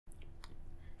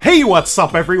Hey, what's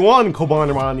up everyone?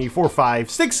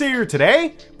 Kobanemani456 here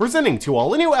today, presenting to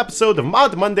all a new episode of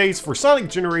Mod Mondays for Sonic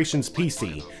Generations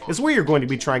PC, as we are going to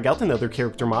be trying out another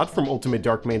character mod from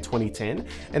Ultimatedarkman 2010,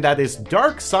 and that is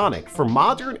Dark Sonic for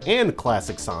modern and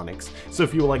classic Sonics. So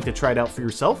if you would like to try it out for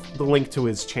yourself, the link to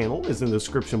his channel is in the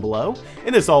description below,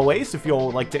 and as always, if you all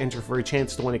would like to enter for a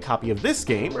chance to win a copy of this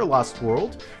game or Lost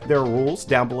World, there are rules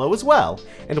down below as well.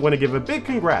 And I want to give a big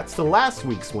congrats to last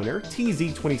week's winner,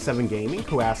 TZ27 Gaming,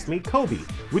 who asked me, Kobe,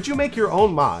 would you make your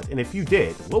own mod, and if you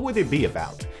did, what would it be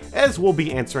about? As we'll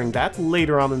be answering that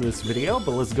later on in this video,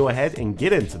 but let's go ahead and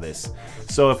get into this.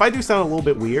 So if I do sound a little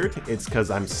bit weird, it's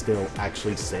because I'm still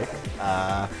actually sick.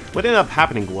 What ended up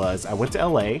happening was I went to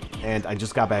LA, and I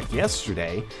just got back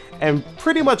yesterday, and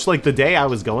pretty much like the day I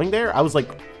was going there, I was like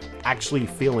actually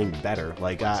feeling better.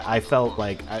 Like I felt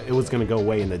like it was gonna go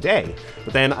away in the day,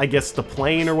 but then I guess the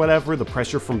plane or whatever, the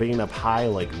pressure from being up high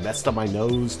like messed up my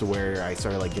nose to where I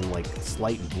started like getting like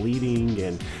slight bleeding,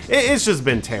 and it's just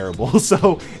been terrible.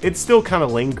 So it's still kind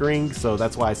of lingering, so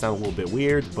that's why I sound a little bit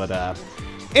weird. But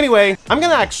anyway, I'm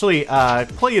gonna actually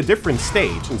play a different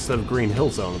stage instead of Green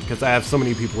Hill Zone, because I have so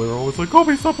many people who are always like,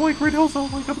 Kobe, stop playing Green Hill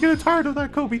Zone, like I'm getting tired of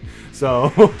that, Kobe.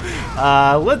 So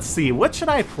let's see, what should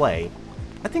I play?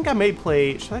 I think I may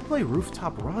play, should I play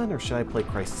Rooftop Run or should I play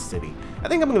Crisis City? I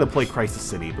think I'm going to play Crisis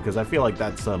City because I feel like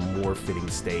that's a more fitting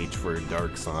stage for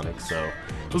Dark Sonic, so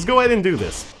let's go ahead and do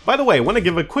this. By the way, I want to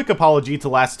give a quick apology to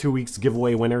last 2 weeks'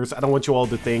 giveaway winners. I don't want you all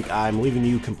to think I'm leaving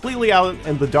you completely out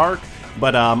in the dark,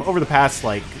 but over the past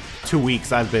like 2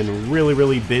 weeks I've been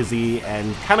really busy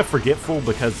and kind of forgetful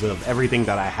because of everything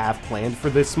that I have planned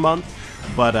for this month.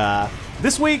 But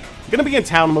this week, I'm gonna be in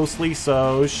town mostly,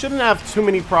 so shouldn't have too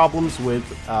many problems with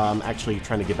actually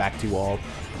trying to get back to you all.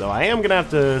 Though I am gonna have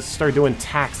to start doing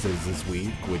taxes this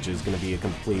week, which is gonna be a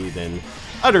complete and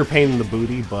utter pain in the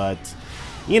booty, but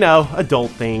you know,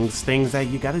 adult things that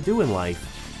you gotta do in life.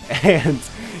 And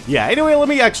yeah, anyway, let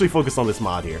me actually focus on this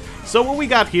mod here. So what we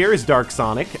got here is Dark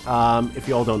Sonic. If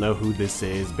you all don't know who this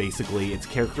is, basically it's a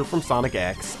character from Sonic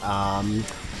X.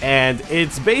 And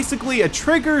it's basically a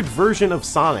triggered version of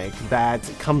Sonic that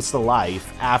comes to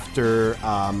life after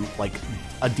like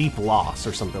a deep loss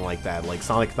or something like that. Like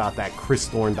Sonic thought that Chris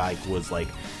Thorndike was like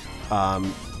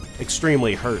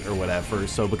extremely hurt or whatever,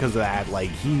 so because of that,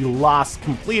 like he lost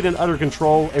complete and utter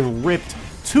control and ripped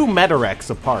two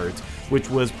Meta-Wrecks apart, which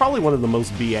was probably one of the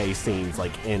most BA scenes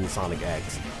like in Sonic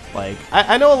X. Like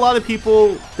I know a lot of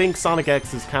people think Sonic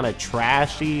X is kind of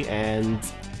trashy, and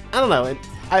I don't know,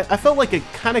 I felt like it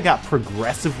kind of got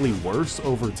progressively worse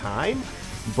over time,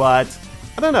 but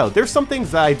I don't know, there's some things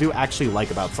that I do actually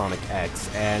like about Sonic X,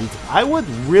 and I would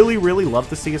really love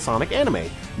to see a Sonic anime,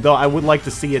 though I would like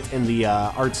to see it in the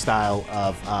art style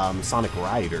of Sonic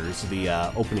Riders, the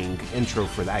opening intro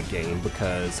for that game,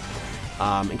 because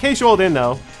in case you all didn't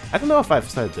know, I don't know if I've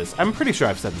said this, I'm pretty sure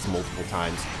I've said this multiple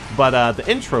times, but the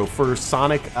intro for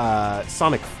Sonic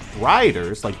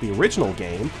Riders, like the original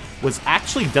game, was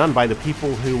actually done by the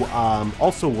people who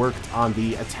also worked on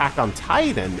the Attack on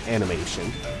Titan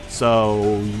animation.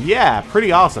 So yeah,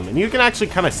 pretty awesome. And you can actually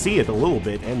kind of see it a little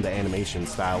bit in the animation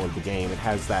style of the game. It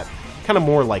has that kind of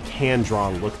more like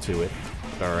hand-drawn look to it.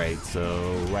 Alright,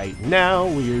 so right now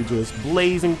we are just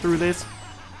blazing through this.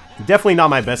 Definitely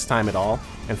not my best time at all.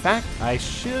 In fact, I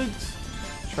should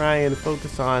try and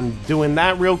focus on doing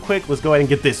that real quick. Let's go ahead and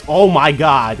get this. Oh my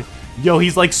god! Yo,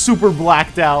 he's like super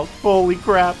blacked out. Holy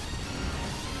crap.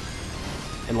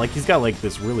 And like he's got like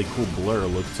this really cool blur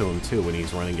look to him too when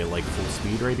he's running at like full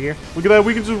speed right here. Look at that,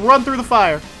 we can just run through the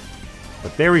fire.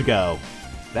 But there we go.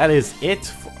 That is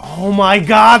it. Oh my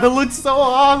god, that looks so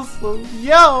awesome.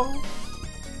 Yo!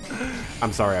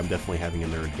 I'm sorry, I'm definitely having a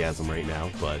nerdgasm right now,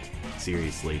 but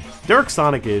seriously. Dark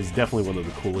Sonic is definitely one of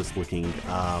the coolest looking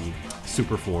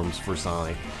super forms for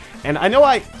Sonic. And I know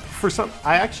I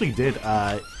actually did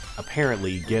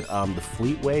apparently get the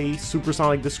Fleetway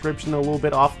Supersonic description a little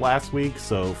bit off last week,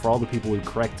 so for all the people who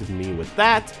corrected me with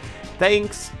that,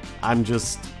 thanks. I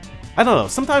don't know,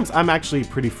 sometimes I'm actually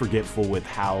pretty forgetful with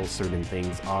how certain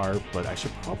things are, but I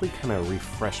should probably kind of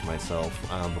refresh myself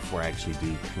before I actually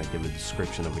do kind of give a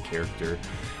description of a character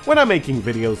when I'm making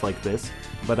videos like this.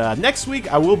 But next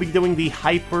week I will be doing the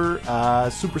Hyper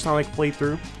Supersonic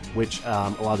playthrough, which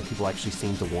a lot of people actually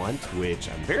seem to want, which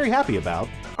I'm very happy about.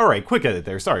 Alright, quick edit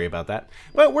there, sorry about that.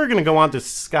 But we're gonna go on to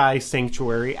Sky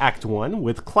Sanctuary Act 1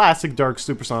 with classic Dark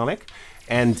Supersonic.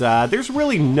 And there's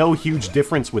really no huge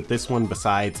difference with this one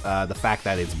besides the fact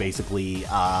that it's basically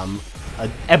an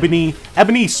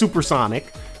Ebony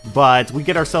Supersonic, but we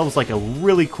get ourselves like a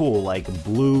really cool like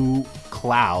blue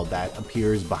cloud that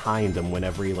appears behind him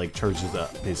whenever he like charges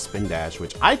up his spin dash,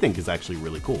 which I think is actually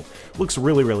really cool. Looks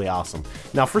really, really awesome.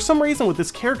 Now, for some reason with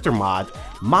this character mod,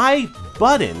 my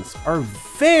buttons are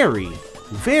very,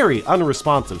 very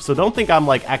unresponsive. So don't think I'm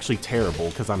like actually terrible,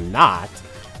 because I'm not.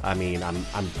 I mean,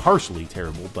 I'm partially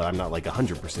terrible, but I'm not like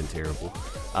 100% terrible.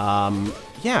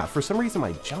 Yeah, for some reason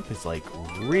my jump is like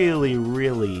really,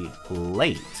 really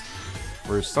late.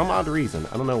 For some odd reason,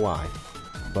 I don't know why.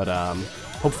 But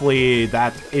hopefully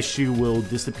that issue will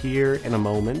disappear in a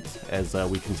moment as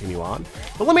we continue on.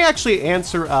 But let me actually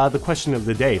answer the question of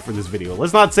the day for this video.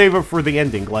 Let's not save it for the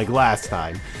ending like last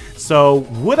time. So,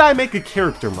 would I make a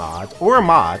character mod, or a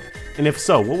mod? And if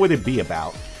so, what would it be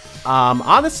about?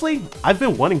 Honestly, I've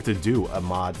been wanting to do a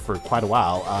mod for quite a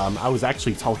while. I was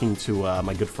actually talking to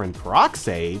my good friend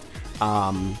Peroxide,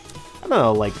 I don't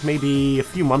know, like maybe a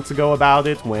few months ago about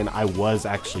it, when I was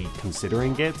actually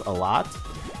considering it a lot.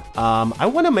 I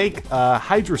want to make a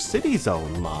Hydra City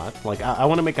Zone mod. Like, I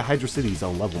want to make a Hydra City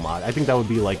Zone level mod. I think that would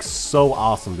be like so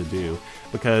awesome to do,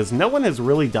 because no one has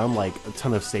really done like a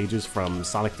ton of stages from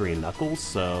Sonic 3 and Knuckles,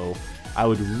 so I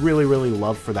would really, really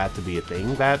love for that to be a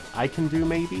thing that I can do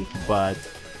maybe, but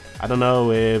I don't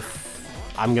know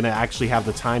if I'm gonna actually have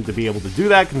the time to be able to do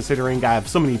that, considering I have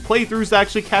so many playthroughs to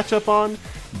actually catch up on.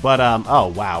 But,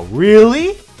 oh wow,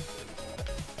 really?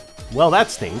 Well,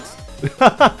 that stinks.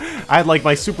 I had like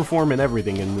my super form and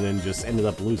everything, and then just ended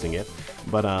up losing it.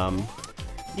 But,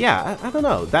 yeah, I don't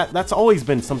know. That's always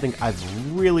been something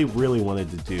I've really, really wanted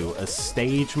to do. A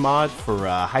stage mod for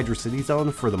Hydra City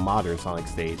Zone for the modern Sonic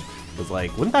stage. It's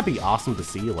like, wouldn't that be awesome to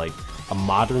see, like, a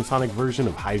modern Sonic version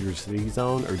of Hydra City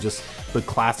Zone, or just the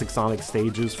classic Sonic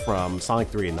stages from Sonic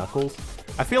 3 and Knuckles?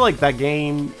 I feel like that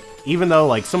game, even though,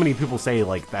 like, so many people say,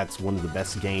 like, that's one of the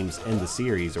best games in the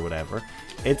series or whatever,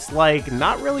 it's, like,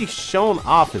 not really shown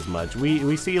off as much.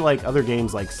 We see, like, other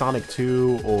games like Sonic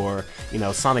 2 or, you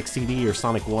know, Sonic CD or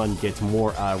Sonic 1 get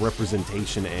more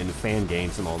representation in fan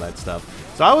games and all that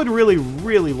stuff. So I would really,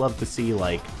 really love to see,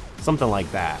 like, something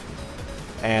like that.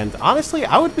 And honestly,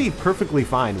 I would be perfectly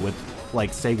fine with, like,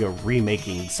 Sega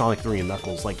remaking Sonic 3 and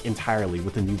Knuckles, like, entirely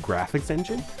with a new graphics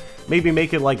engine. Maybe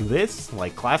make it like this,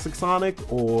 like Classic Sonic,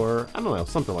 or, I don't know,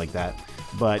 something like that.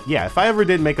 But yeah, if I ever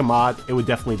did make a mod, it would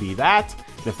definitely be that.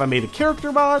 And if I made a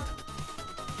character mod,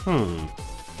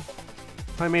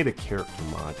 if I made a character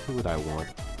mod, who would I want?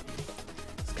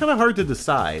 It's kind of hard to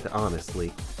decide,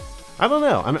 honestly. I don't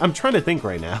know. I'm trying to think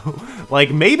right now.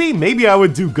 Like, maybe I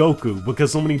would do Goku,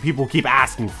 because so many people keep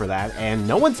asking for that, and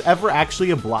no one's ever actually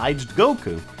obliged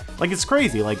Goku. Like, it's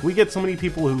crazy. Like, we get so many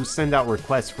people who send out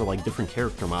requests for, like, different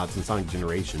character mods in Sonic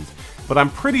Generations, but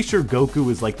I'm pretty sure Goku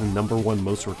is, like, the #1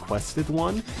 most requested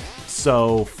one.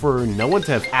 So, for no one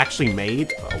to have actually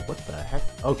made... Oh, what the heck?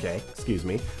 Okay, excuse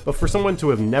me. But for someone to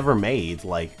have never made,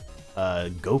 like, a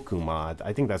Goku mod,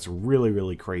 I think that's really,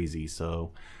 really crazy.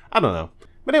 So, I don't know.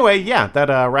 But anyway, yeah, that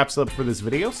wraps it up for this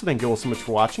video, so thank you all so much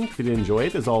for watching. If you did enjoy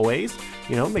it, as always,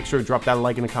 you know, make sure to drop that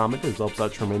like and a comment. It helps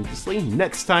out tremendously.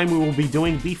 Next time, we will be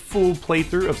doing the full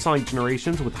playthrough of Sonic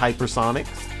Generations with Hypersonics.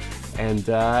 And,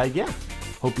 yeah,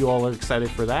 hope you all are excited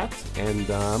for that. And,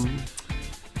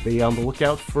 be on the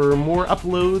lookout for more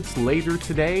uploads later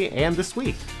today and this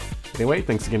week. Anyway,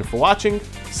 thanks again for watching.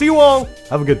 See you all.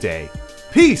 Have a good day.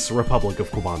 Peace, Republic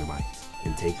of Kobanamite,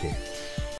 and take care.